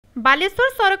बालेश्वर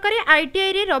सरकारी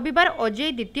आईटीआई रे रविवार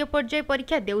ओजेई द्वितीय पर्याय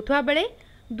परीक्षा देउथुवा बेले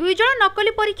 2 जण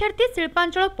नकली परीक्षार्थी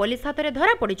शिल्पांचल पुलिस हाथ में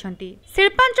धरा पड़िछंती।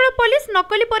 शिल्पांचल पुलिस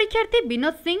नकली परीक्षार्थी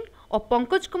विनोद सिंह और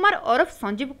पंकज कुमार ओरफ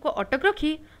संजीव को अटक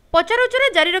रखी पचराउचरा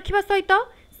जारी रखिबा सहित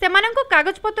सेमानंको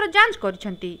कागजपत्र जांच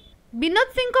करिछंती।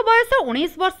 विनोद सिंह को बयस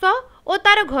 19 वर्ष और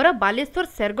तार घर बालेश्वर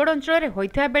शेरगढ़ अंचल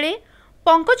होइथा बेले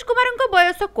पंकज कुमार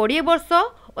बयस 20 वर्ष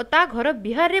और ता घर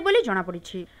बिहार रे बोली जना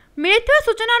पड़िछि। मिलिथिबा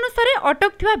सूचना अनुसार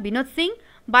अटक थिबा विनोद सिंह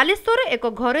बालेश्वर एक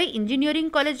घरोई इंजीनियरिंग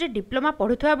कॉलेज रे डिप्लोमा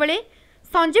पढ़ुथिबा बेले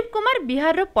संजीव कुमार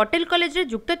बिहार रो पटेल कॉलेज रे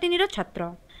युक्त 3 रो छात्र।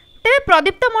 तेरे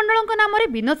प्रदीप्त मंडल नाम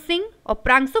विनोद सिंह और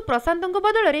प्रांशु प्रशांत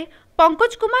बदल में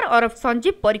पंकज कुमार ओरफ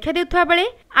संजीव परीक्षा देउथुबा बेले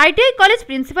ITI college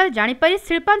principal जानिपारी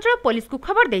Shilpanchal police को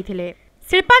खबर देइथिले।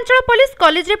 शिल्पांचल पुलिस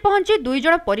कॉलेज रे पहुंची 2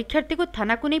 जण परीक्षार्थी को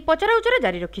थाना को नहीं पचराउचरा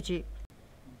जारी रखिछि।